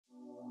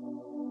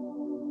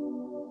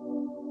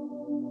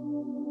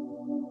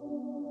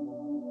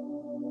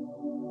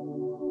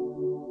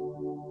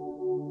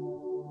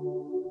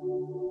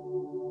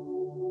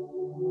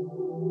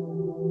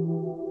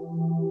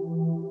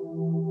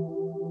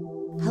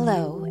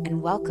Hello,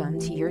 and welcome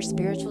to your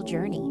spiritual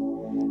journey.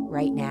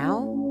 Right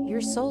now, your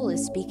soul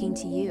is speaking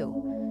to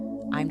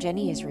you. I'm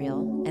Jenny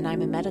Israel, and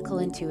I'm a medical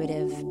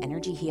intuitive,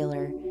 energy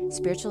healer,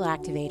 spiritual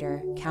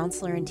activator,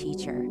 counselor, and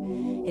teacher.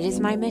 It is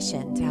my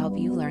mission to help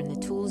you learn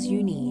the tools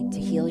you need to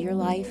heal your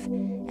life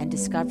and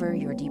discover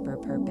your deeper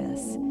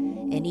purpose.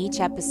 In each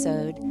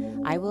episode,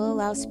 I will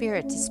allow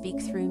Spirit to speak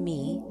through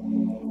me,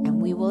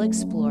 and we will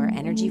explore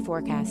energy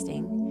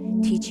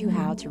forecasting, teach you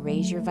how to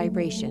raise your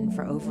vibration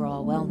for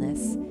overall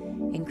wellness,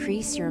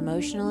 increase your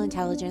emotional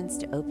intelligence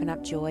to open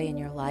up joy in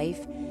your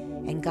life,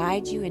 and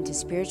guide you into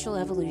spiritual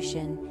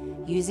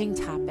evolution using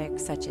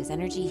topics such as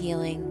energy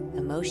healing,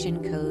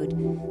 emotion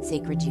code,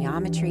 sacred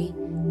geometry,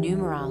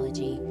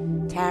 numerology,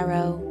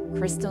 tarot,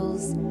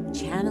 crystals,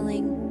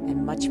 channeling,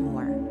 and much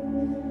more.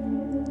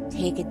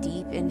 Take a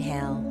deep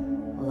inhale,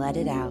 let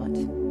it out,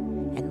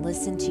 and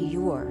listen to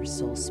your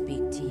soul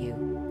speak to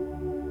you.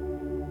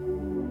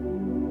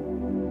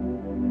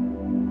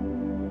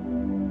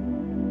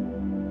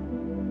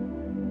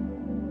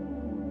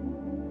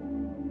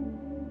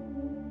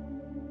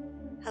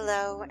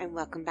 Hello, and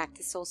welcome back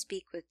to Soul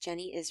Speak with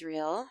Jenny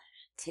Israel.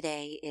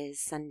 Today is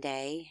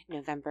Sunday,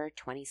 November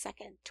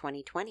 22nd,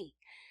 2020.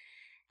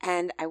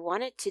 And I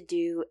wanted to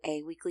do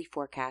a weekly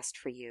forecast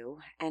for you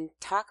and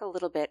talk a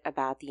little bit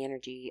about the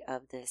energy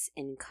of this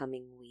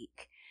incoming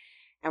week.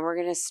 And we're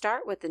going to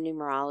start with the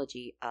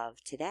numerology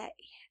of today.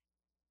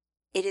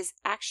 It is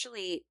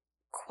actually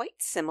quite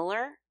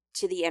similar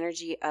to the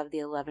energy of the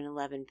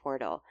 1111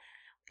 portal.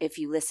 If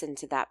you listen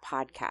to that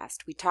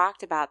podcast, we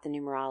talked about the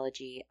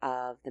numerology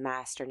of the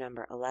master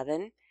number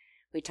 11.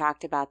 We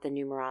talked about the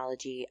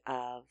numerology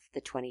of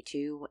the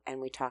 22, and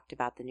we talked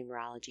about the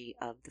numerology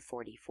of the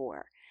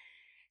 44.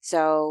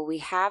 So we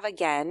have,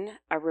 again,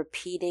 a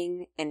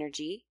repeating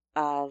energy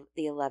of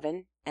the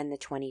 11 and the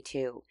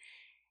 22.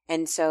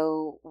 And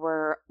so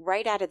we're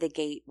right out of the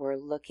gate, we're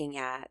looking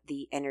at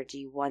the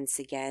energy once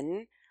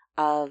again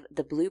of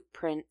the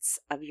blueprints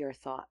of your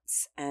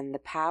thoughts and the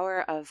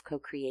power of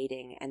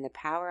co-creating and the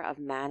power of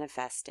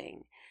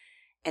manifesting.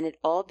 And it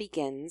all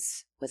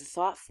begins with a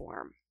thought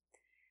form.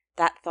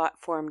 That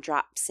thought form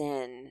drops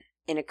in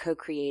a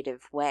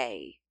co-creative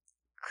way,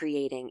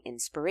 creating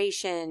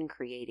inspiration,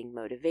 creating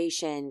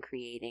motivation,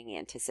 creating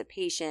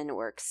anticipation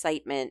or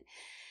excitement,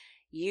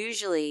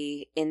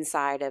 usually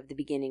inside of the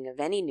beginning of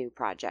any new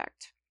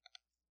project.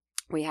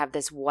 We have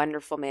this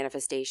wonderful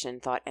manifestation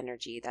thought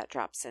energy that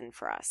drops in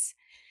for us.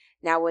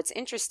 Now, what's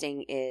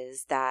interesting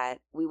is that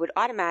we would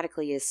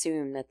automatically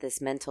assume that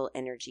this mental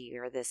energy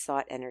or this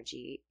thought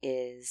energy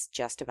is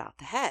just about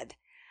the head,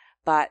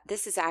 but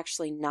this is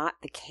actually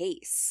not the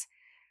case.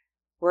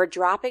 We're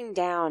dropping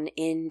down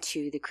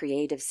into the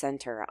creative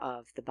center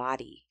of the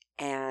body,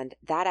 and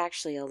that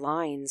actually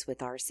aligns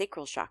with our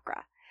sacral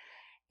chakra.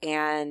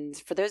 And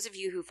for those of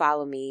you who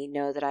follow me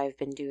know that I've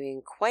been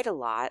doing quite a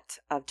lot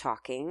of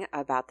talking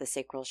about the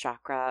sacral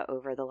chakra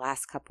over the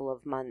last couple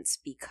of months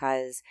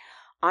because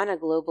on a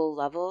global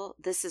level,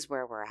 this is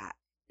where we're at.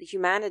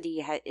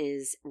 Humanity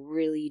is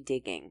really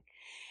digging.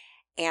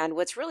 And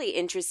what's really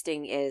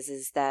interesting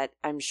is that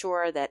I'm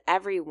sure that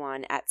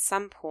everyone at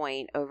some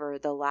point over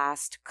the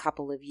last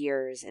couple of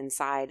years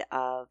inside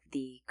of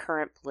the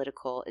current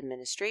political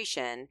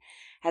administration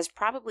has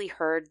probably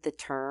heard the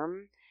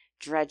term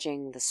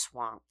dredging the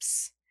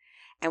swamps.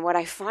 And what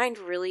I find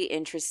really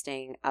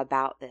interesting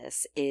about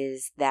this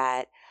is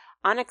that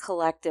on a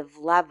collective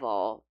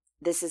level,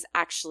 this has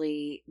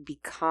actually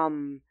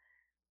become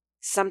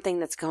something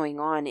that's going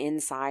on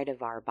inside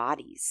of our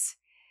bodies.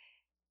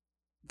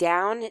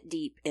 Down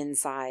deep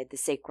inside the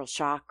sacral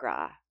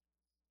chakra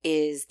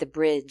is the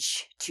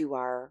bridge to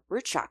our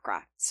root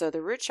chakra. So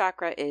the root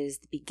chakra is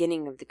the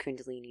beginning of the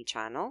Kundalini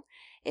channel.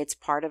 It's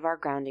part of our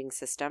grounding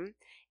system.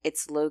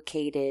 It's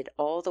located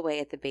all the way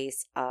at the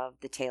base of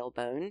the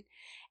tailbone,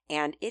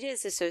 and it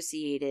is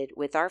associated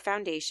with our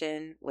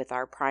foundation, with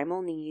our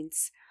primal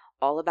needs,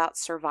 all about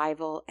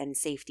survival and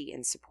safety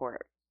and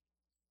support.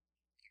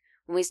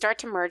 When we start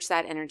to merge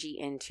that energy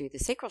into the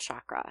sacral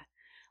chakra,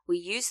 we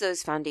use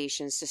those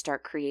foundations to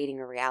start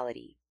creating a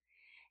reality.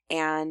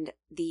 And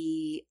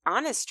the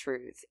honest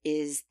truth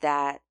is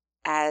that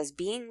as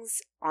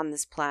beings on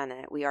this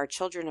planet, we are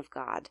children of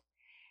God,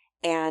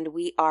 and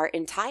we are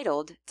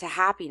entitled to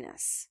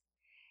happiness.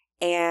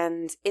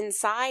 And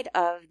inside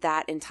of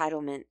that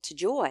entitlement to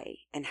joy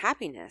and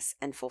happiness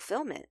and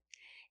fulfillment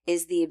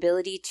is the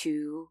ability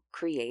to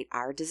create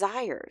our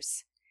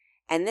desires.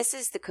 And this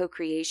is the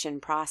co-creation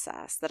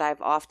process that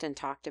I've often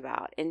talked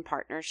about in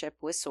partnership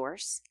with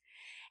Source,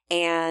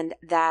 and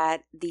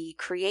that the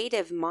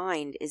creative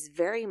mind is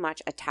very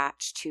much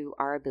attached to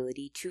our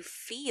ability to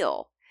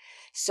feel.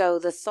 So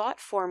the thought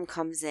form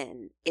comes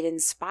in, it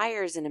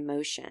inspires an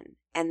emotion,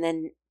 and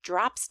then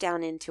drops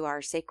down into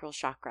our sacral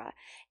chakra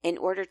in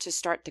order to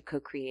start the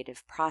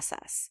co-creative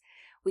process.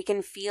 We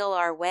can feel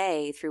our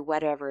way through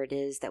whatever it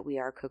is that we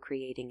are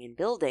co-creating and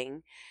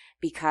building,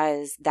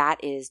 because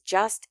that is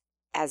just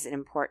as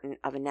important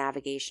of a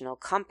navigational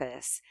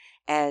compass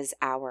as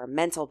our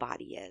mental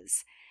body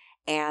is.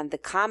 And the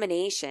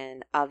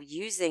combination of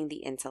using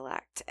the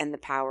intellect and the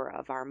power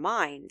of our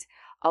mind,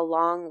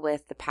 along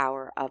with the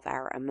power of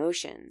our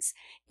emotions,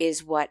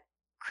 is what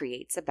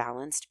creates a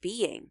balanced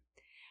being.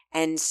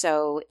 And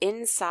so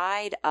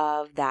inside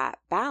of that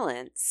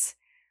balance,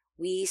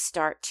 we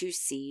start to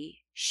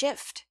see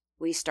shift.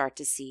 We start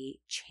to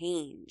see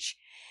change.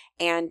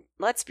 And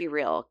let's be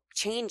real,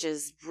 change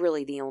is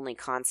really the only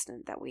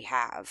constant that we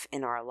have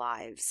in our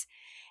lives.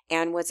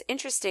 And what's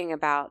interesting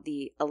about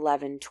the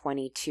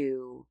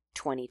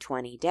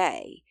 11/22/2020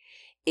 day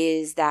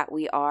is that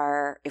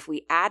if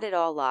we add it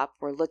all up,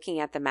 we're looking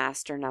at the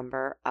master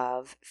number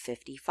of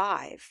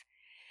 55.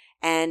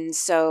 And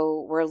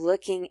so we're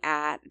looking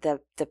at the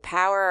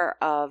power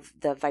of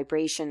the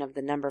vibration of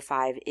the number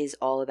 5 is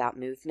all about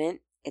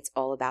movement. It's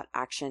all about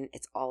action.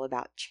 It's all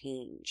about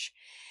change.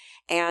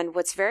 And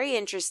what's very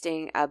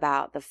interesting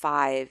about the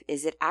 5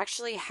 is it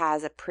actually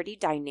has a pretty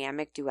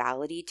dynamic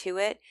duality to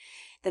it.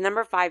 The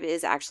number 5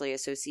 is actually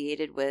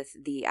associated with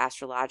the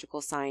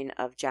astrological sign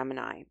of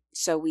Gemini.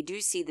 So we do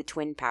see the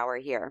twin power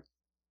here.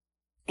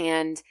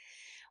 And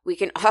we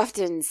can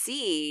often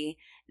see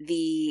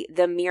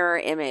the mirror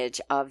image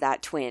of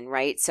that twin,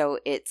 right? So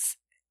it's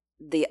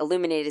the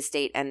illuminated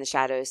state and the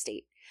shadow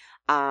state.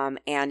 And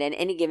in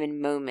any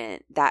given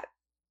moment, that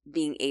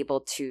being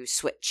able to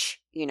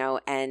switch,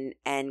 and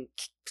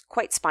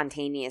quite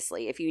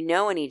spontaneously. If you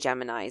know any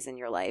Geminis in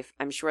your life,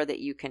 I'm sure that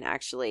you can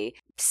actually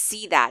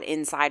see that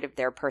inside of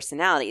their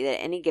personality, that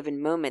at any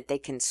given moment they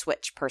can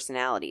switch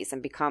personalities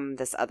and become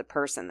this other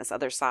person, this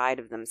other side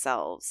of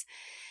themselves.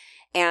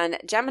 And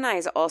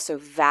Geminis also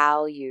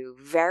value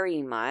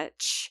very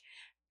much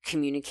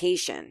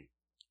communication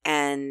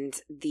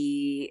and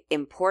the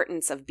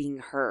importance of being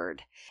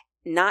heard,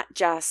 not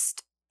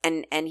just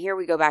and here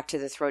we go back to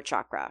the throat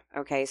chakra.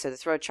 Okay, so the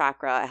throat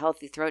chakra, a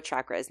healthy throat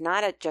chakra, is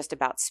not just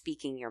about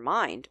speaking your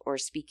mind or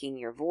speaking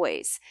your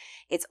voice.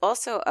 It's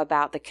also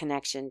about the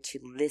connection to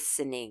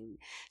listening.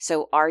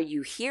 So are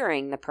you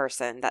hearing the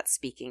person that's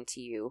speaking to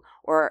you,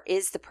 or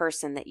is the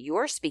person that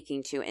you're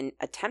speaking to and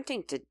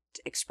attempting to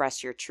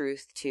express your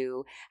truth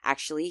to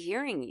actually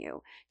hearing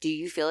you? Do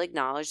you feel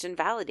acknowledged and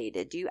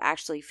validated? Do you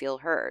actually feel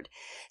heard?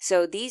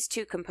 So these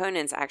two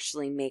components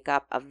actually make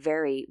up a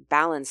very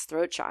balanced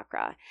throat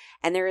chakra.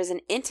 And there is an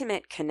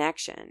intimate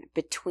connection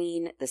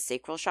between the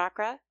sacral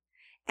chakra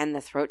and the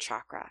throat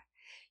chakra.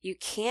 You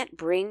can't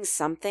bring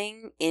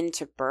something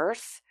into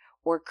birth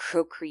or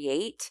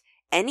co-create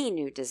any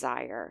new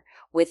desire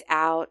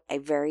without a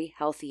very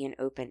healthy and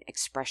open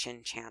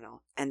expression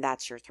channel. And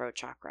that's your throat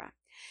chakra.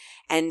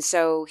 And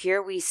so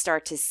here we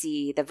start to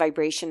see the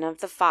vibration of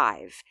the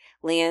 5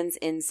 lands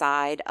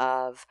inside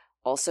of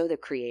also the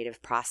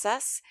creative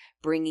process,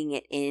 bringing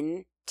it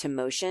in to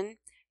motion,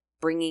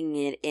 bringing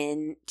it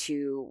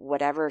into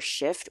whatever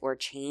shift or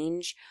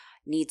change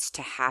needs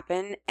to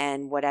happen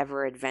and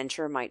whatever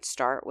adventure might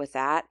start with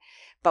that.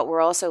 But we're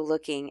also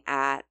looking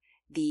at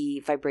the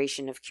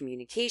vibration of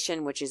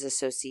communication, which is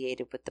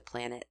associated with the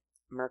planet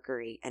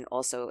Mercury and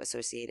also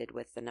associated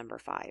with the number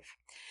 5.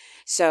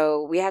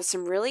 So we have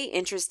some really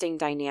interesting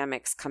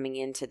dynamics coming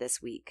into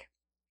this week.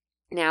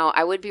 Now,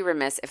 I would be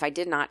remiss if I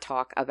did not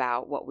talk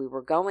about what we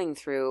were going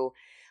through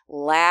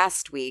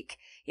last week.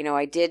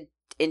 I did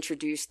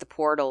introduce the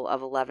portal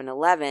of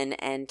 11/11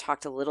 and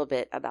talked a little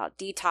bit about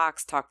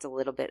detox, talked a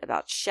little bit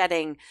about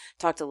shedding,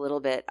 talked a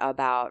little bit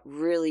about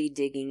really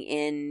digging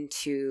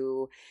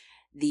into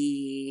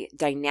the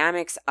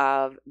dynamics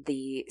of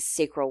the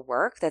sacral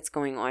work that's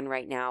going on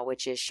right now,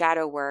 which is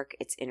shadow work,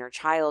 it's inner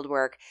child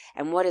work.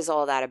 And what is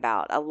all that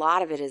about? A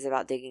lot of it is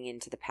about digging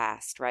into the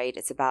past, right?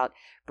 It's about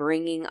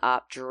bringing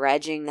up,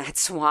 dredging that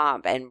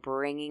swamp and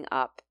bringing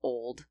up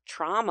old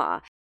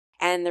trauma.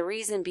 And the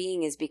reason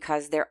being is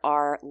because there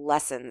are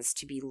lessons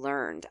to be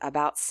learned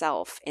about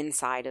self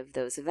inside of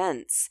those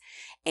events.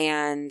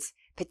 And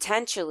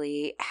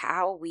potentially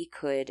how we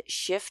could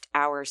shift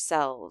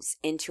ourselves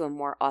into a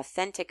more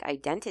authentic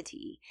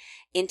identity,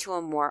 into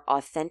a more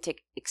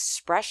authentic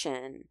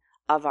expression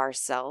of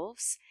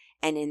ourselves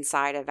and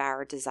inside of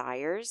our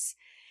desires,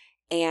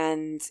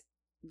 and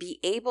be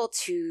able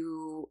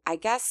to, I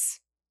guess,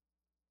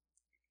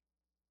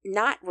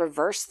 not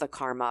reverse the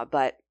karma,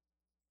 but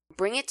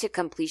bring it to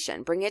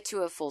completion, bring it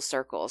to a full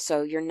circle.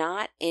 So you're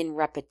not in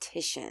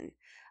repetition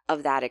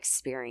of that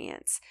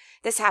experience.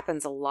 This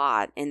happens a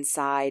lot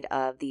inside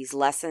of these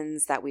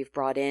lessons that we've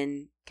brought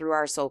in through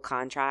our soul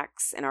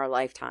contracts in our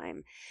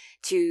lifetime,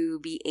 to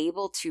be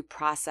able to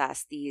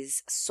process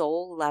these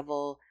soul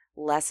level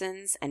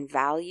lessons and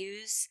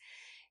values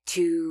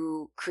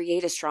to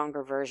create a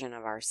stronger version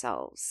of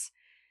ourselves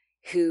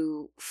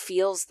who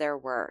feels their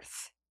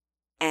worth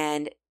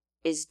and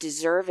is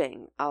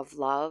deserving of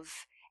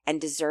love and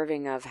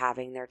deserving of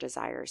having their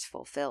desires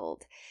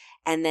fulfilled.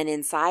 And then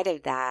inside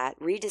of that,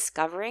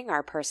 rediscovering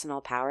our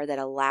personal power that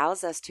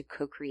allows us to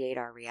co-create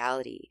our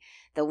reality,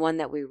 the one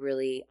that we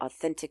really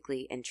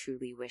authentically and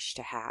truly wish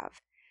to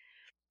have.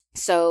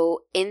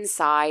 So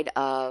inside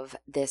of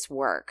this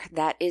work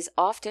that is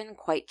often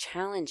quite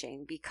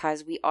challenging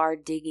because we are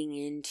digging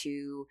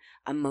into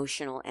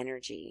emotional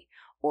energy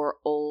or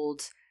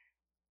old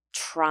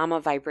trauma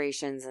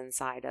vibrations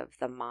inside of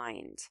the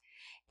mind.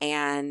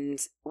 And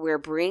we're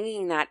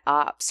bringing that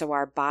up so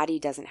our body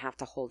doesn't have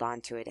to hold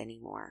on to it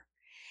anymore.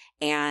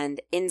 And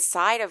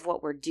inside of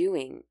what we're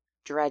doing,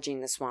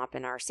 dredging the swamp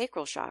in our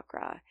sacral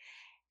chakra,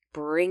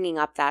 bringing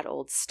up that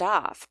old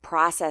stuff,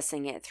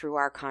 processing it through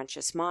our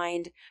conscious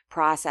mind,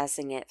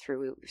 processing it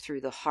through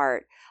the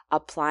heart,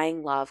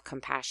 applying love,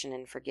 compassion,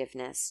 and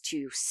forgiveness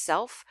to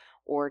self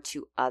or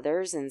to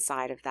others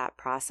inside of that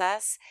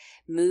process,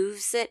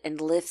 moves it and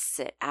lifts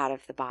it out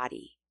of the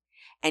body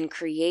and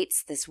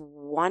creates this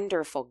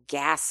wonderful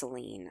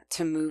gasoline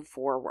to move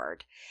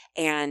forward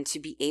and to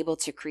be able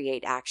to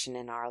create action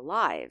in our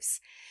lives.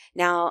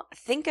 Now,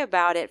 think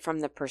about it from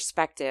the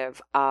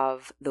perspective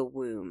of the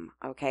womb,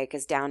 okay?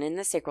 Because down in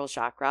the sacral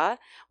chakra,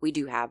 we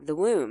do have the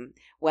womb,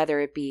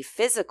 whether it be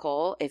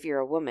physical if you're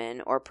a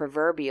woman or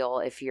proverbial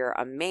if you're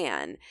a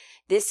man.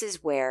 This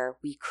is where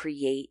we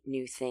create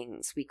new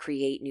things. We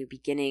create new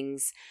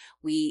beginnings.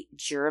 We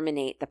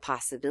germinate the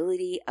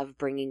possibility of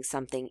bringing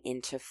something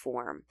into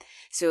form.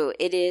 So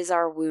it is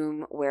our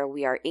womb where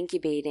we are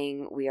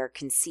incubating, we are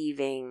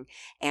conceiving,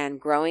 and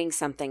growing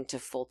something to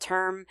full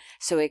term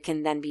so it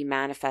can then be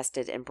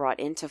manifested and brought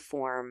into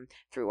form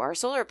through our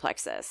solar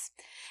plexus.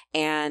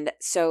 And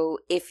so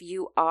if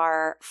you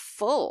are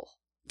full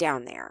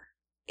down there,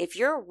 if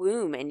your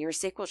womb and your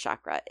sacral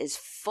chakra is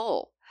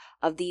full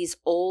of these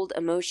old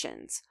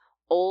emotions,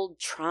 old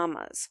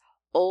traumas,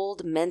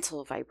 old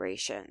mental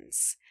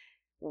vibrations,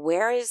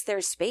 where is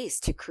there space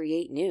to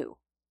create new?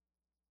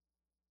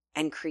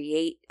 And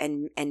create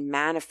and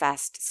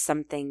manifest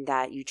something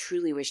that you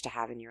truly wish to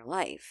have in your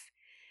life.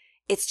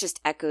 It's just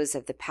echoes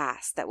of the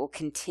past that will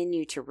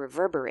continue to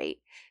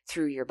reverberate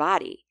through your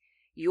body.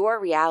 Your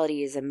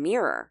reality is a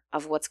mirror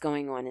of what's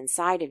going on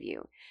inside of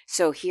you.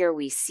 So here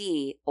we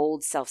see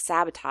old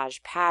self-sabotage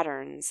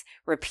patterns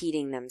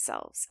repeating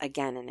themselves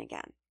again and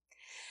again.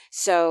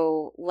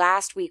 So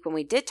last week when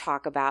we did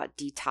talk about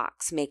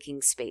detox,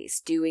 making space,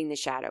 doing the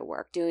shadow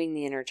work, doing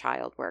the inner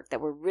child work, that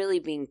we're really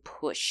being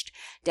pushed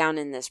down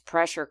in this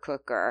pressure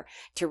cooker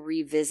to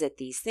revisit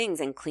these things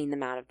and clean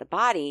them out of the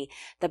body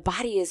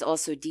is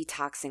also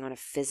detoxing on a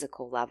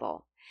physical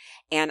level.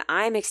 And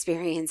I'm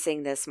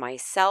experiencing this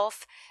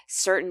myself,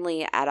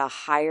 certainly at a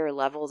higher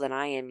level than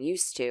I am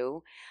used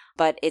to,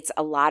 but it's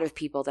a lot of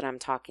people that I'm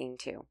talking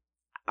to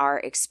are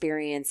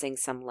experiencing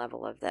some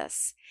level of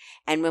this.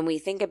 And when we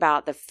think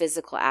about the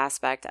physical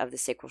aspect of the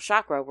sacral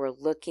chakra, we're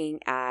looking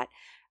at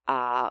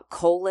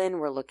colon,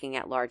 we're looking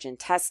at large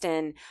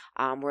intestine,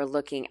 we're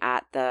looking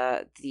at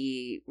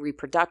the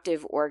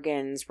reproductive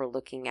organs, we're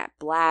looking at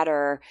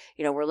bladder,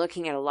 we're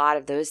looking at a lot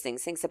of those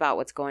things about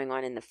what's going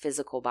on in the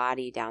physical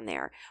body down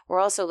there.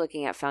 We're also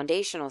looking at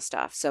foundational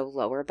stuff, so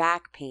lower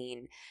back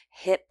pain,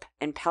 hip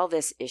and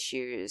pelvis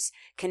issues,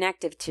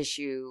 connective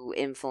tissue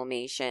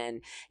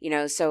inflammation,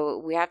 so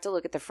we have to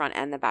look at the front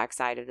and the back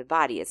side of the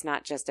body. It's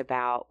not just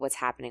about what's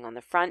happening on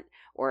the front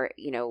or,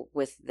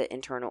 with the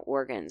internal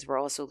organs. We're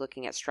also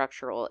looking at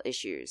structural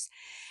issues.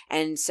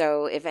 And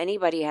so if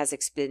anybody has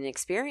been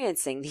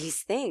experiencing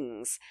these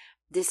things,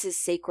 this is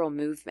sacral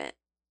movement.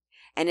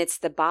 And it's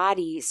the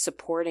body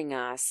supporting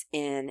us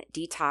in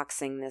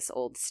detoxing this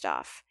old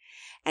stuff.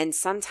 And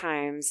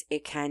sometimes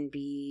it can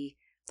be,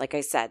 like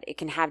I said, it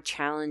can have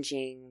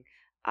challenging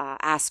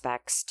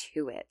aspects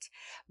to it.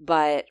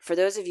 But for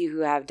those of you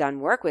who have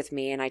done work with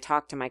me, and I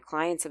talk to my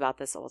clients about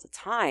this all the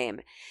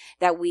time,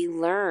 that we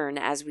learn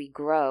as we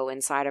grow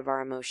inside of our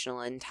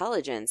emotional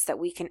intelligence that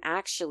we can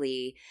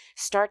actually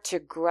start to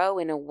grow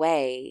in a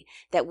way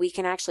that we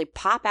can actually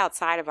pop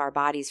outside of our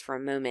bodies for a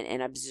moment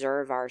and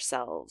observe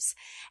ourselves.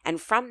 And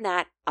from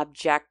that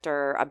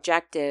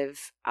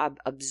objective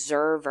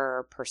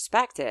observer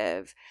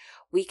perspective,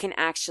 we can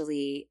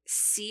actually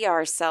see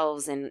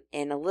ourselves in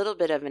a little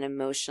bit of an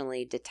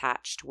emotionally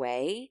detached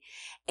way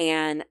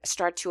and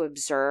start to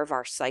observe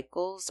our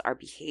cycles, our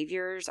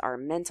behaviors, our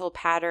mental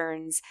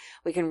patterns.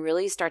 We can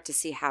really start to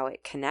see how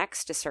it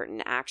connects to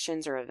certain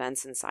actions or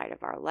events inside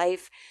of our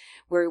life,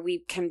 where we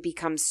can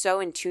become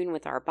so in tune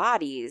with our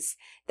bodies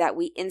that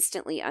we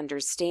instantly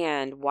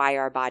understand why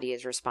our body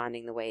is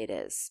responding the way it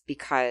is,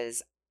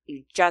 because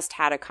you just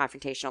had a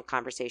confrontational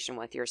conversation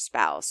with your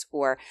spouse,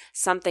 or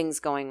something's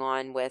going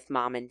on with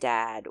mom and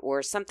dad,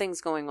 or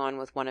something's going on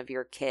with one of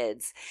your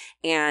kids,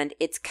 and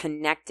it's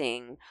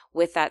connecting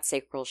with that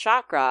sacral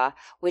chakra,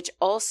 which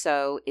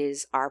also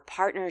is our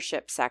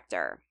partnership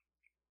sector.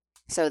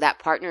 So that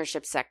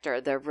partnership sector,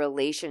 the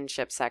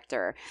relationship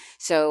sector.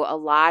 So a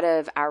lot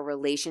of our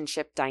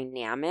relationship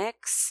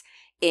dynamics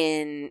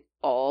in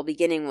all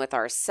beginning with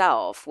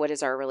ourself. What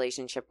is our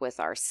relationship with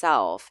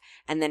ourself?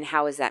 And then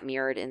how is that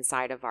mirrored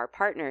inside of our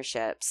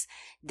partnerships?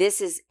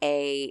 This is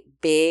a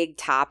big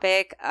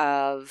topic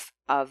of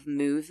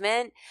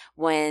movement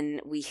when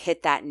we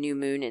hit that new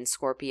moon in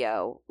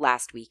Scorpio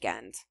last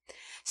weekend.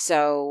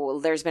 So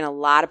there's been a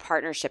lot of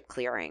partnership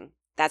clearing.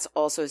 That's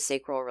also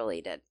sacral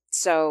related.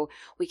 So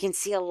we can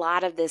see a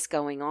lot of this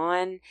going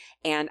on,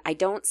 and I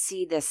don't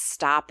see this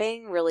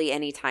stopping really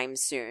anytime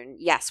soon.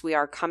 Yes, we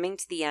are coming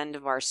to the end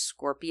of our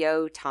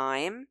Scorpio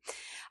time.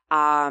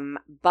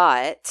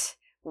 But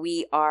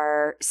we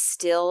are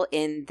still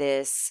in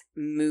this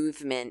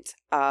movement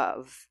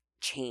of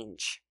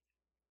change.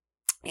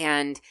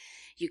 And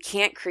you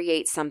can't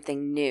create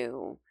something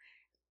new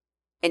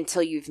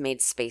until you've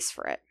made space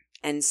for it.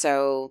 And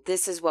so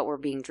this is what we're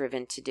being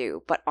driven to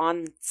do, but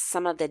on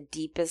some of the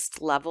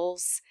deepest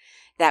levels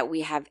that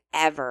we have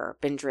ever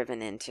been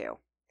driven into.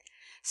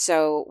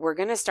 So we're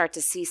going to start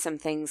to see some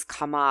things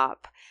come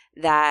up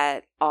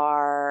that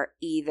are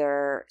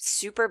either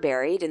super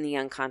buried in the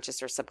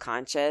unconscious or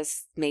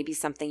subconscious, maybe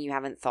something you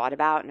haven't thought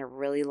about in a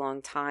really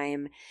long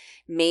time,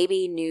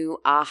 maybe new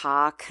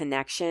aha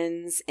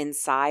connections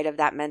inside of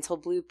that mental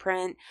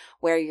blueprint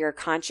where your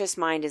conscious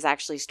mind is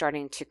actually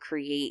starting to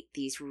create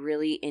these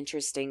really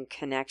interesting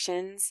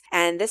connections.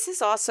 And this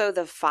is also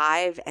the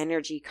 5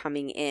 energy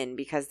coming in,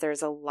 because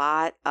there's a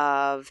lot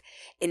of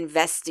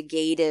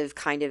investigative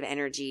kind of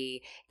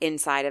energy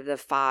inside of the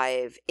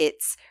 5.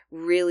 It's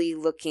really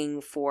looking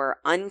for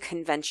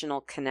unconventional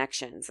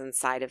connections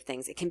inside of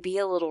things. It can be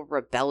a little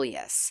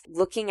rebellious,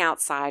 looking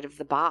outside of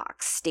the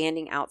box,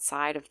 standing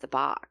outside of the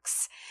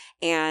box,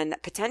 and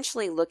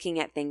potentially looking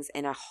at things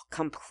in a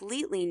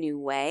completely new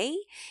way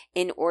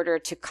in order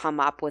to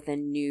come up with a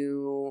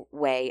new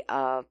way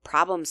of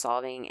problem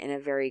solving in a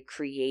very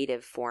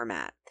creative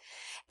format.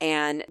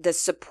 And the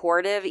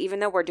supportive, even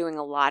though we're doing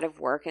a lot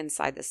of work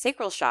inside the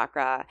sacral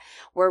chakra,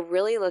 we're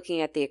really looking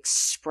at the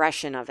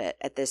expression of it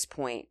at this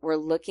point. We're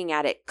looking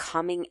at it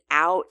coming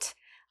out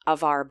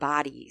of our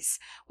bodies,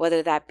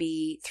 whether that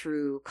be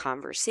through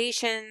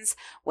conversations,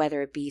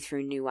 whether it be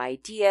through new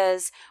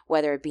ideas,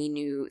 whether it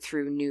be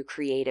through new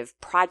creative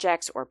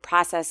projects or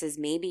processes.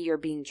 Maybe you're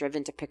being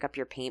driven to pick up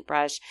your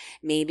paintbrush.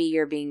 Maybe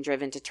you're being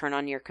driven to turn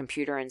on your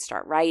computer and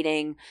start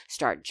writing,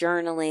 start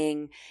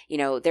journaling.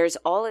 There's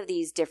all of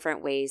these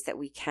different ways that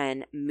we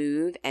can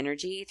move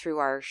energy through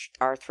our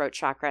throat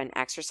chakra and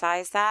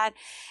exercise that.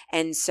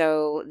 And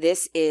so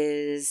this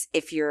is,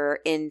 if you're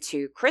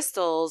into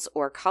crystals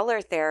or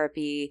color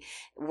therapy,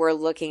 we're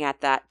looking at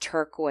that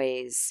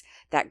turquoise,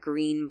 that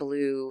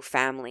green-blue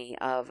family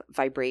of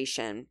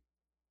vibration.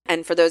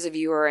 And for those of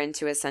you who are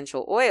into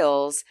essential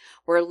oils,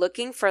 we're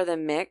looking for the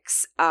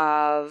mix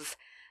of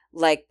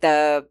like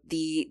the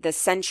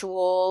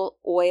sensual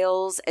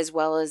oils as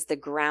well as the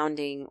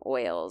grounding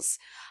oils.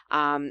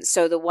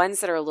 So the ones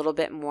that are a little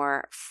bit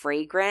more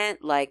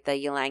fragrant, like the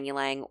ylang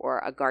ylang or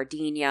a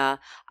gardenia,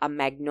 a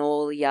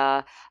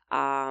magnolia,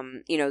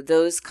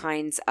 those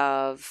kinds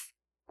of,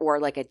 or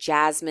like a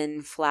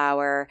jasmine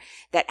flower,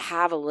 that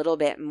have a little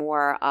bit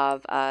more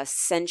of a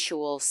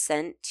sensual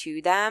scent to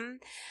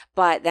them.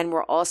 But then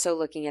we're also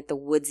looking at the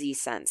woodsy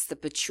scents, the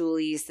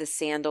patchoulis, the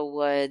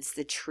sandalwoods,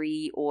 the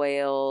tree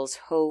oils,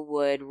 hoe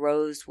wood,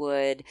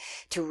 rosewood,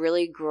 to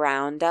really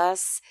ground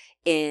us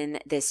in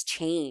this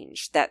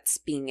change that's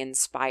being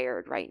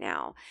inspired right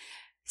now.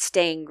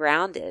 Staying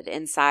grounded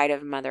inside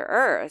of Mother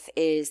Earth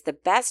is the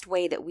best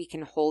way that we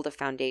can hold a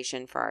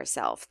foundation for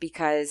ourselves,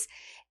 because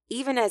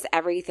even as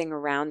everything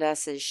around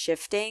us is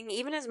shifting,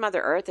 even as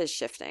Mother Earth is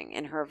shifting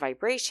in her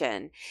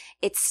vibration,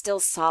 it's still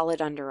solid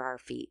under our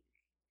feet.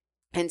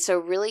 And so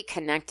really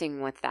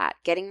connecting with that,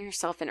 getting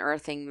yourself an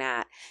earthing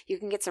mat. You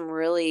can get some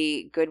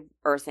really good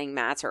earthing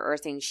mats or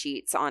earthing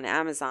sheets on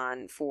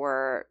Amazon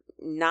for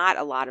not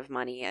a lot of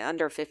money,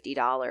 under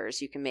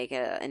 $50. You can make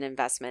an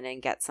investment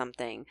and get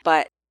something.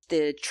 But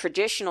the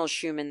traditional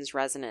Schumann's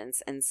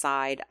resonance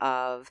inside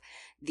of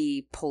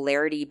the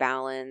polarity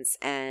balance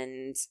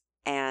and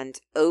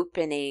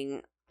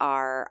opening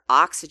our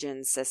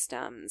oxygen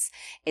systems.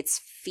 It's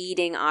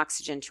feeding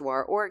oxygen to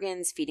our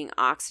organs, feeding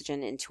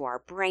oxygen into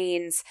our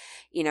brains,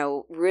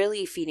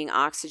 really feeding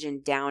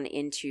oxygen down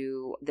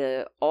into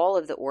all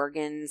of the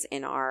organs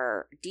in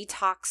our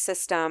detox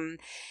system.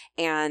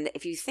 And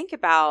if you think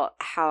about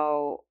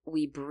how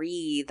we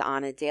breathe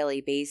on a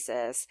daily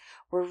basis,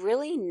 we're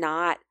really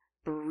not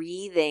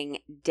breathing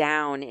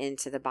down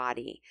into the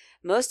body.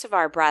 Most of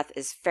our breath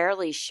is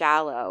fairly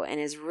shallow and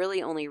is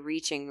really only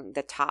reaching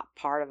the top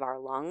part of our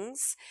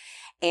lungs.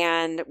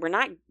 And we're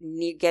not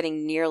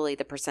getting nearly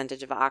the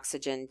percentage of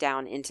oxygen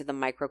down into the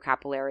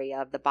microcapillary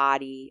of the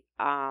body,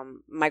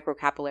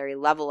 microcapillary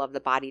level of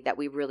the body that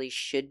we really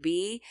should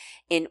be,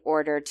 in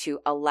order to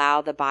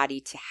allow the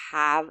body to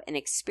have an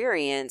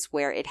experience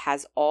where it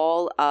has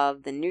all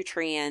of the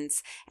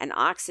nutrients and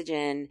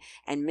oxygen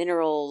and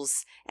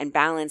minerals and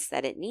balance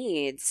that it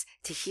needs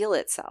to heal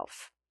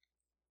itself.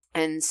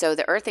 And so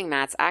the earthing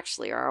mats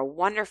actually are a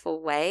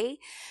wonderful way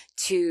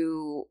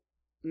to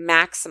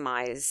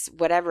maximize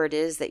whatever it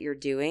is that you're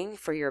doing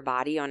for your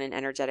body on an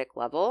energetic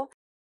level,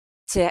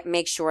 to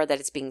make sure that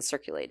it's being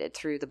circulated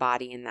through the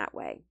body in that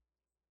way.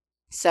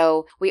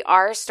 So we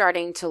are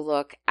starting to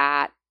look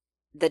at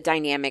the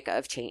dynamic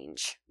of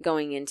change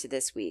going into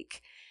this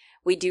week.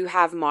 We do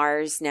have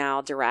Mars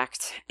now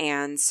direct,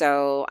 and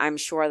so I'm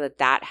sure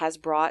that has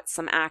brought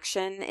some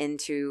action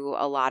into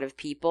a lot of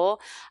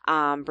people,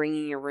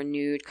 bringing a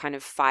renewed kind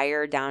of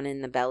fire down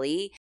in the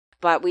belly.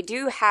 But we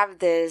do have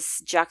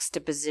this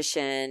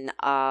juxtaposition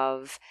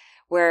of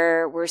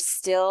where we're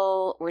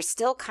still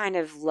kind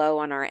of low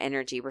on our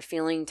energy. We're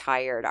feeling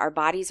tired. Our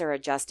bodies are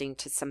adjusting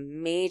to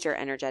some major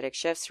energetic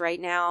shifts right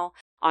now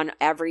on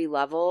every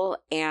level,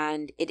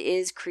 and it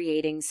is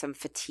creating some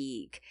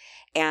fatigue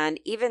and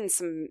even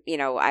some,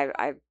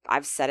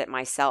 I've said it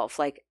myself,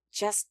 like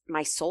just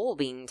my soul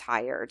being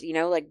tired,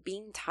 like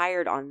being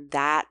tired on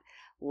that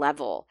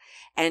level.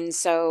 And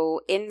so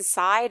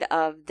inside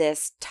of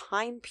this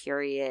time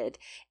period,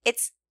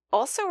 it's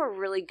also a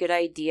really good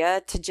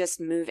idea to just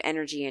move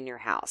energy in your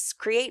house,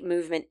 create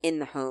movement in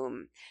the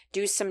home,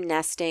 do some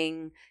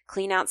nesting,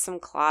 clean out some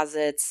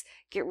closets,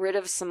 get rid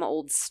of some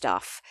old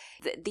stuff.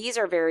 These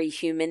are very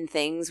human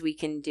things we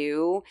can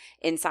do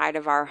inside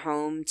of our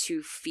home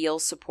to feel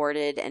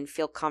supported and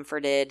feel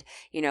comforted,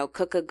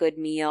 cook a good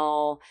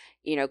meal,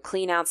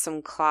 clean out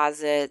some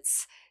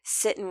closets,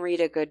 sit and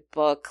read a good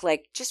book,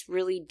 like just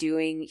really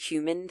doing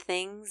human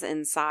things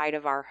inside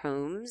of our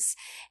homes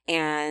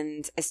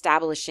and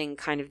establishing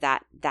kind of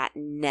that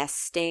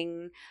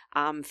nesting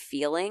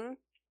feeling.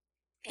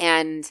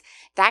 And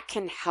that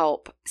can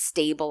help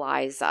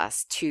stabilize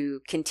us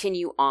to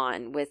continue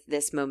on with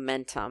this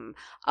momentum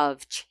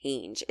of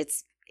change.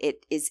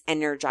 It is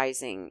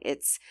energizing.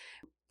 It's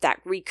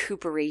that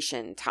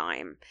recuperation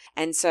time.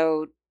 And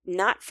so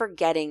not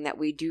forgetting that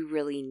we do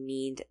really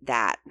need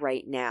that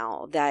right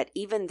now, that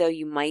even though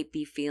you might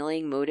be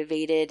feeling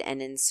motivated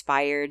and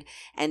inspired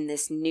and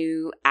this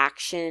new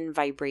action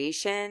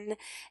vibration,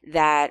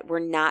 that we're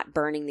not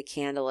burning the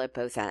candle at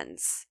both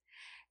ends,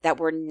 that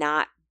we're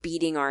not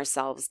beating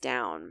ourselves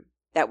down,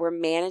 that we're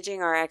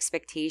managing our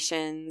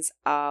expectations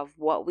of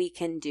what we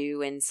can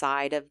do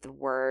inside of the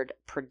word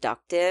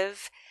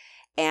productive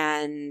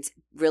and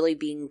really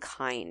being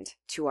kind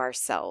to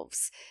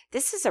ourselves.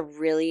 This is a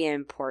really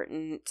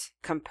important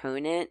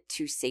component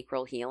to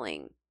sacral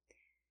healing.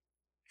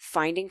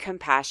 Finding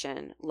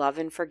compassion, love,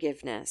 and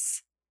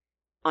forgiveness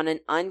on an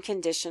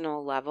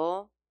unconditional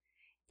level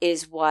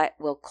is what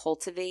will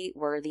cultivate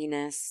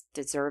worthiness,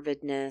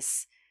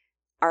 deservedness,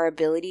 our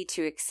ability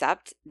to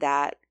accept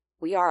that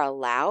we are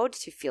allowed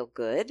to feel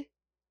good.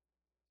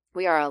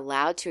 We are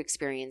allowed to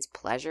experience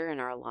pleasure in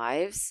our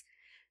lives.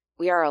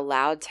 We are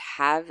allowed to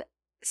have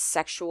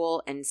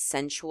sexual and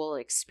sensual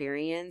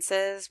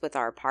experiences with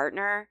our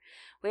partner.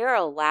 We are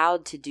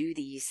allowed to do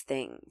these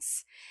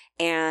things.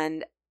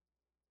 And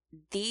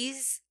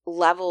these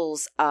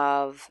levels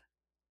of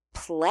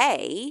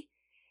play,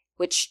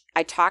 which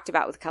I talked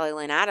about with Kelly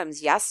Lynn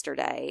Adams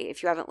yesterday,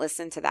 if you haven't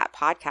listened to that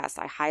podcast,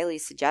 I highly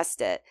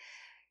suggest it.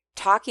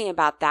 Talking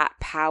about that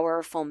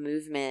powerful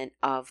movement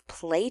of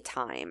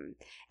playtime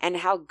and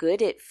how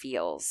good it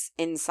feels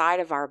inside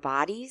of our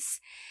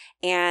bodies.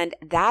 And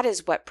that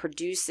is what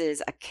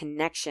produces a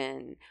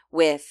connection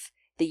with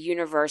the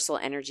universal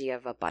energy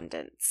of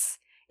abundance.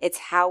 It's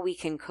how we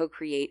can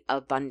co-create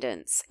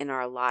abundance in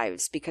our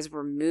lives because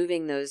we're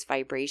moving those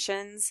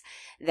vibrations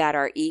that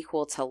are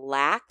equal to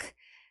lack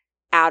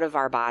out of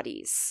our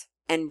bodies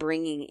and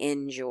bringing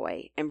in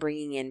joy and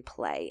bringing in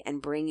play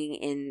and bringing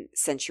in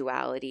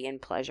sensuality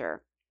and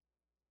pleasure.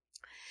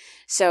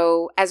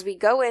 So as we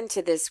go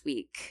into this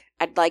week,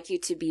 I'd like you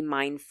to be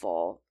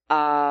mindful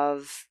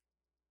of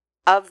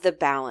the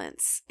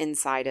balance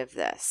inside of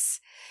this.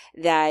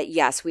 That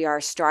yes, we are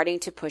starting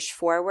to push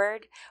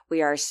forward.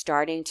 We are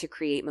starting to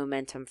create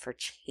momentum for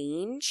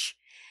change.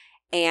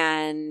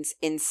 And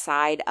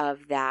inside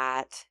of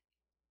that,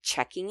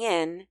 checking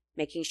in,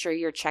 making sure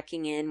you're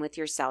checking in with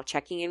yourself,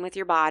 checking in with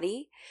your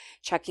body,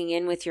 checking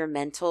in with your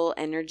mental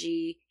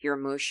energy, your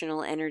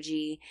emotional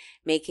energy,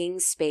 making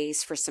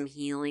space for some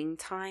healing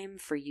time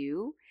for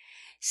you.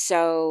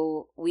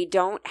 So we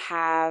don't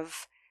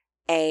have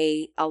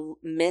a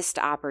missed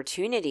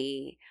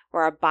opportunity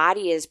where our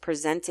body is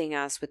presenting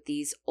us with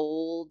these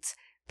old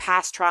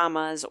past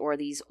traumas or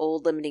these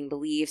old limiting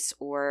beliefs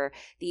or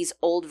these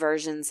old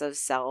versions of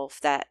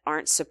self that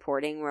aren't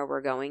supporting where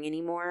we're going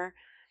anymore.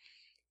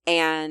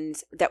 And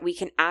that we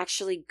can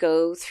actually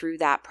go through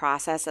that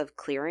process of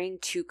clearing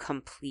to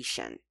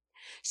completion.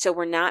 So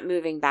we're not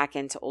moving back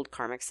into old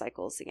karmic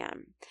cycles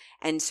again.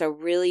 And so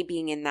really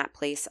being in that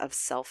place of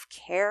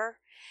self-care.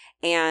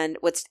 And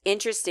what's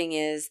interesting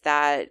is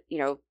that,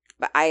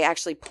 I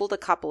actually pulled a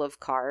couple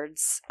of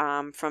cards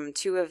from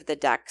two of the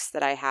decks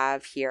that I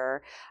have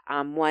here.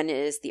 One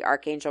is the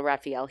Archangel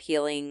Raphael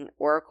Healing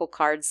Oracle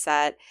card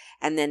set,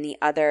 and then the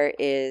other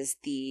is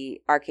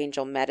the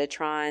Archangel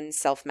Metatron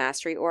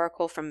Self-Mastery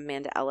Oracle from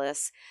Amanda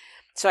Ellis.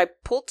 So I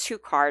pulled two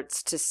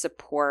cards to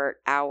support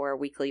our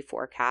weekly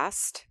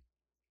forecast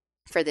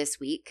for this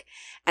week.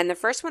 And the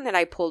first one that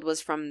I pulled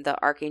was from the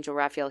Archangel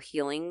Raphael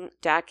Healing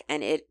deck,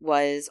 and it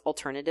was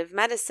Alternative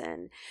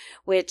Medicine,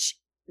 which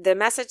the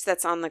message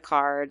that's on the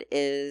card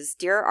is,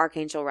 Dear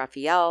Archangel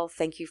Raphael,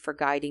 thank you for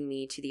guiding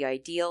me to the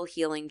ideal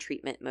healing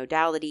treatment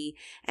modality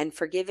and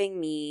for giving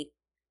me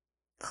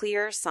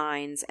clear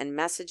signs and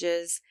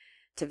messages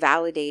to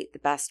validate the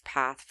best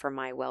path for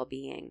my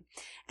well-being.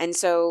 And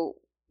so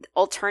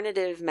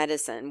alternative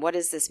medicine, what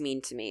does this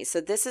mean to me?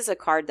 So this is a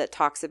card that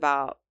talks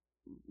about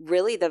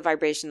really the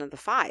vibration of the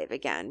 5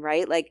 again,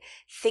 right? Like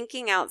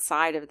thinking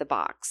outside of the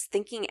box,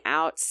 thinking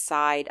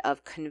outside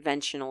of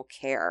conventional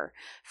care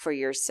for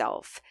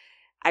yourself.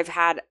 I've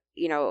had,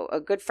 a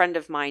good friend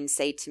of mine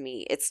say to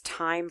me, it's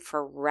time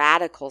for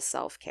radical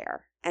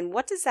self-care. And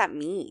what does that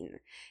mean?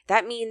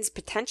 That means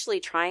potentially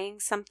trying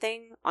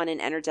something on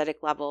an energetic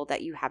level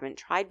that you haven't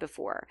tried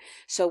before.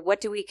 So what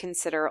do we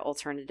consider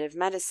alternative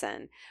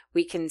medicine?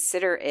 We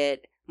consider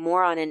it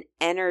more on an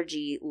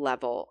energy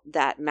level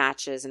that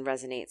matches and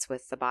resonates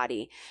with the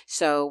body.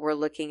 So we're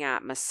looking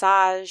at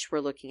massage, we're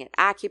looking at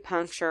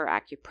acupuncture,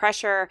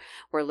 acupressure,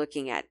 we're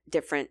looking at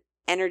different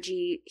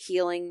energy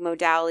healing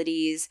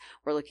modalities.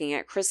 We're looking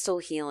at crystal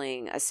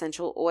healing,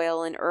 essential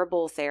oil and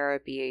herbal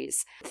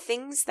therapies,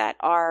 things that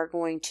are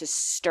going to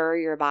stir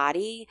your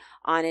body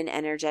on an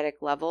energetic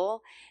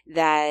level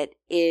that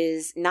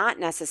is not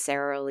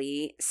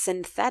necessarily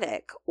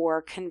synthetic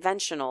or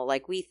conventional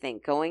like we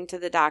think. Going to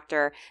the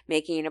doctor,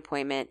 making an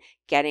appointment,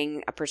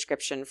 getting a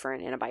prescription for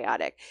an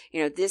antibiotic.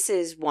 This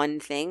is one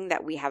thing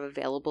that we have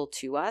available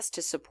to us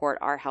to support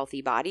our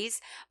healthy bodies,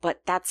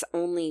 but that's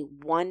only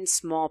one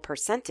small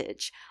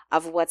percentage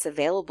of what's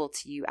available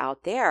to you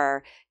out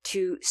there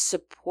to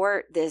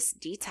support this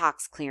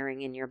detox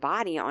clearing in your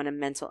body on a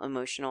mental,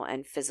 emotional,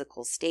 and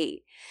physical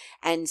state.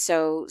 And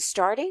so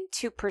starting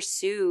to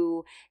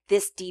pursue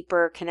this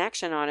deeper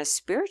connection on a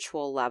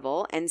spiritual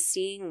level and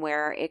seeing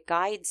where it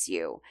guides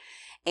you,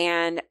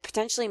 and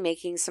potentially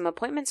making some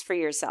appointments for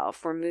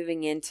yourself. We're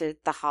moving into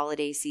the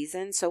holiday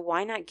season, so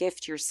why not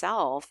gift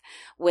yourself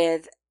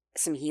with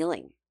some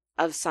healing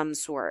of some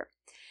sort?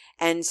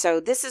 And so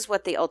this is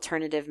what the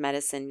alternative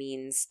medicine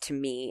means to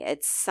me.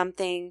 It's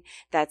something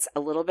that's a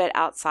little bit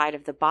outside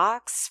of the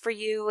box for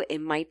you.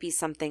 It might be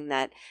something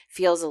that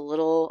feels a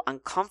little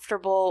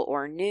uncomfortable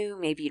or new.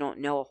 Maybe you don't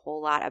know a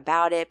whole lot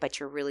about it, but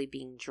you're really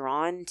being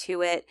drawn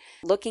to it.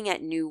 Looking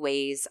at new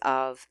ways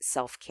of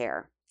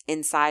self-care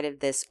inside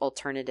of this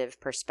alternative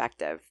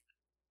perspective.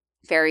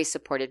 Very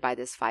supported by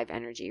this 5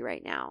 energy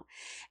right now.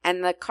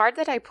 And the card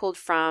that I pulled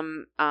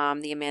from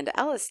the Amanda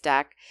Ellis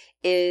deck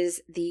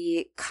is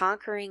the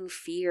Conquering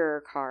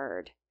Fear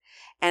card.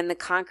 And the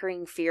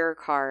Conquering Fear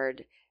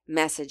card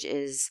message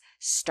is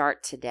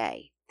start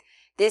today.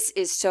 This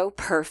is so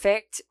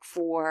perfect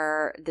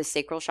for the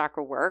sacral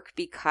chakra work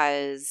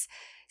because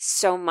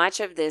so much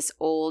of this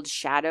old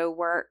shadow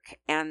work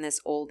and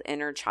this old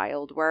inner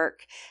child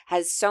work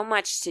has so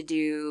much to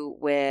do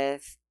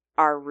with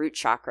our root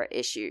chakra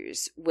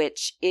issues,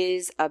 which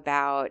is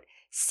about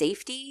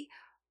safety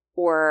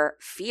or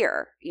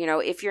fear.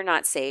 If you're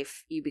not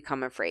safe, you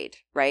become afraid,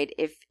 right?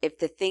 If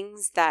the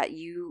things that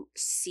you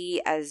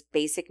see as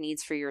basic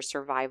needs for your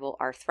survival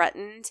are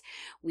threatened,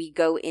 we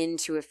go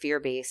into a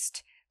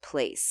fear-based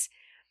place.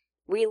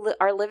 We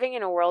are living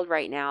in a world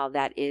right now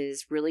that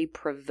is really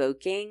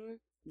provoking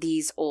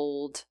these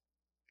old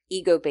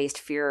ego-based,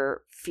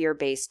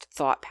 fear-based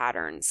thought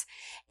patterns.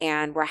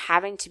 And we're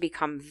having to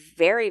become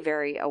very,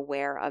 very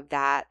aware of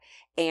that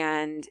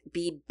and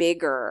be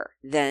bigger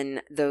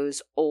than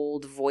those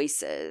old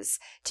voices.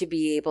 To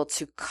be able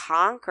to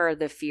conquer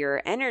the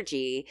fear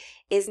energy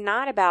is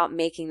not about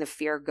making the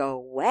fear go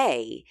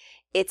away.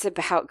 It's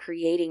about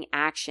creating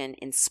action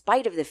in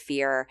spite of the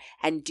fear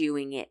and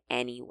doing it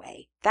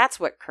anyway. That's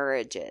what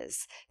courage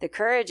is. The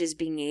courage is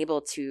being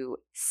able to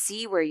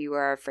see where you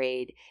are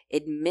afraid,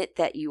 admit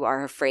that you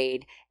are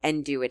afraid,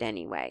 and do it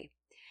anyway.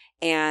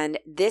 And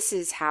this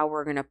is how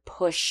we're going to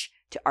push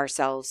to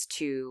ourselves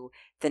to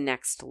the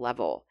next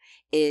level,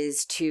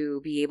 is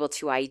to be able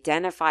to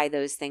identify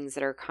those things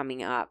that are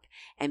coming up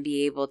and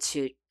be able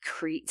to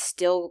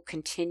still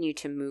continue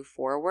to move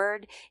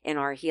forward in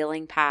our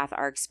healing path,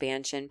 our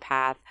expansion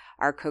path,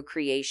 our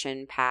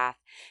co-creation path,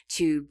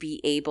 to be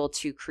able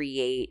to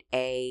create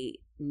a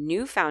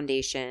new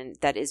foundation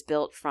that is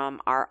built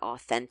from our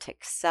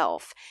authentic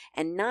self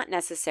and not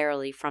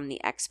necessarily from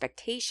the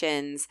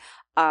expectations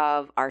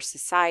of our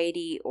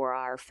society or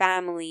our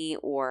family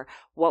or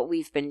what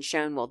we've been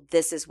shown. Well,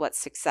 this is what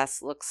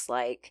success looks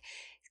like.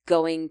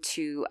 Going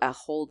to a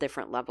whole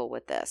different level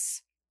with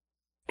this.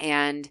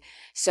 And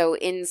so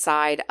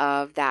inside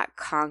of that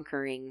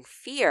conquering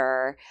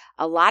fear,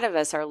 a lot of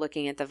us are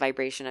looking at the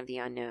vibration of the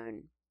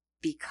unknown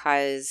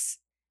because,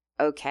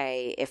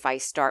 okay, if I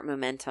start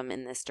momentum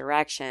in this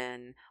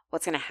direction,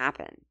 what's going to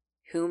happen?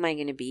 Who am I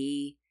going to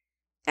be?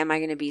 Am I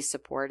going to be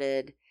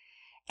supported?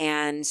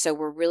 And so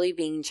we're really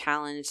being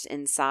challenged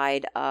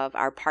inside of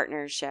our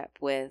partnership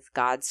with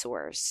God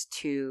Source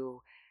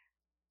to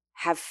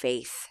have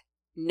faith,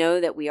 know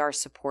that we are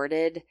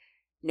supported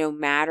no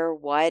matter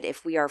what.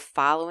 If we are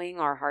following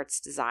our heart's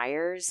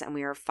desires and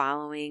we are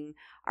following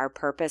our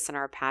purpose and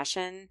our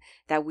passion,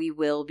 that we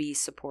will be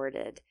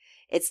supported.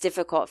 It's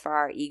difficult for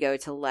our ego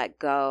to let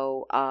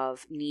go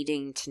of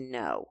needing to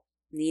know,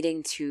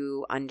 needing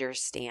to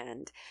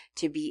understand,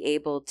 to be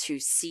able to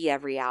see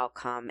every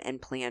outcome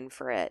and plan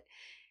for it.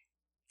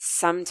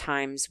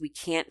 Sometimes we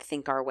can't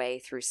think our way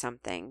through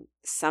something.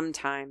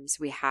 Sometimes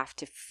we have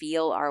to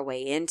feel our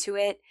way into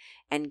it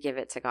and give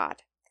it to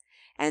God.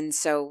 And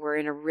so we're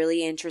in a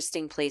really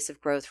interesting place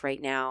of growth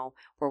right now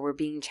where we're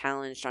being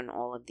challenged on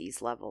all of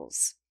these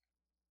levels.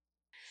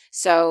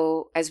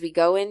 So as we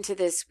go into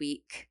this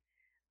week,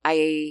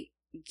 I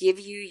give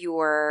you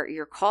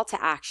your call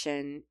to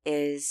action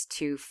is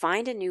to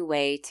find a new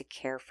way to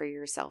care for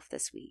yourself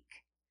this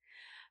week.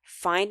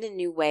 Find a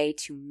new way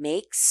to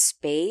make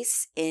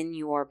space in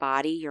your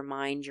body, your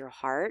mind, your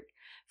heart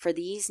for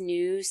these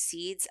new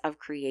seeds of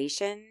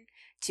creation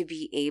to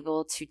be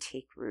able to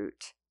take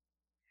root.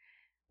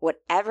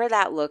 Whatever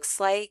that looks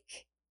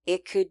like,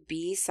 it could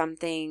be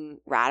something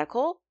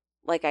radical,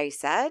 like I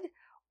said,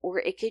 or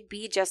it could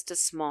be just a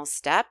small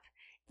step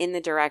in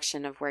the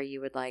direction of where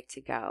you would like to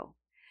go.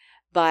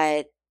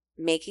 But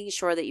making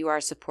sure that you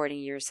are supporting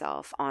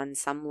yourself on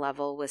some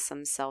level with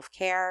some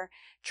self-care,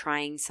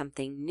 trying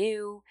something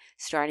new,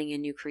 starting a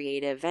new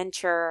creative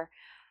venture,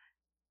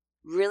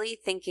 really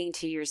thinking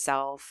to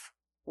yourself,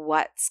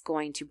 what's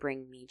going to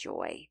bring me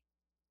joy?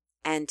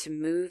 And to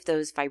move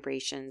those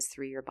vibrations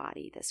through your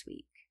body this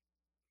week.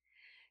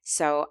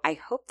 So I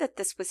hope that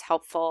this was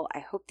helpful. I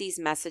hope these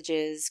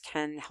messages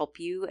can help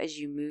you as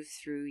you move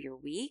through your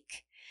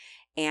week.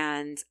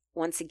 And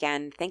once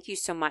again, thank you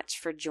so much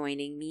for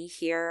joining me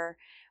here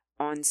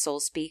on Soul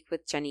Speak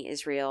with Jenny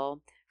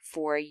Israel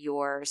for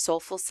your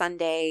Soulful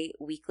Sunday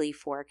weekly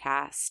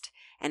forecast.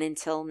 And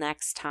until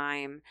next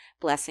time,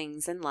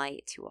 blessings and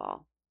light to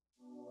all.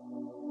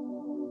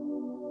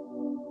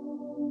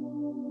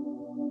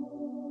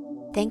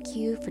 Thank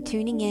you for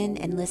tuning in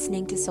and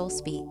listening to Soul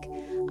Speak.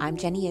 I'm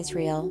Jenny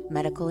Israel,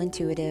 medical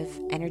intuitive,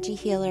 energy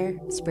healer,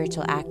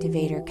 spiritual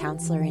activator,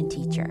 counselor, and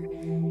teacher.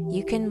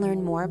 You can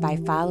learn more by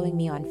following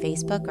me on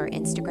Facebook or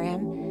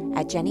Instagram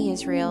at Jenny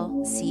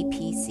Israel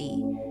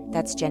CPC.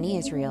 That's Jenny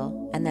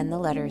Israel, and then the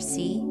letter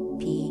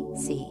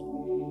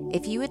CPC.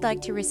 If you would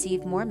like to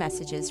receive more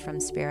messages from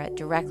Spirit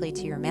directly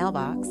to your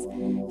mailbox,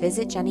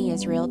 visit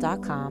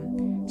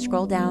jennyisrael.com,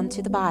 scroll down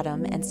to the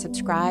bottom, and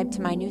subscribe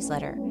to my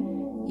newsletter.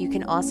 You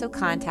can also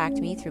contact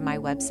me through my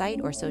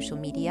website or social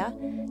media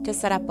to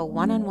set up a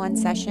one-on-one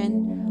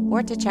session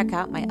or to check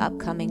out my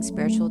upcoming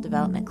spiritual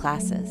development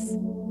classes.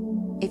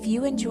 If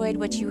you enjoyed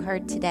what you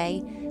heard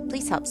today,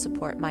 please help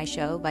support my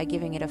show by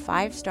giving it a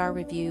 5-star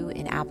review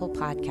in Apple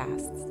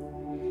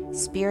Podcasts.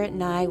 Spirit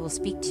and I will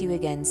speak to you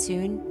again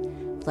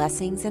soon.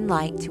 Blessings and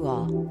light to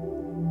all.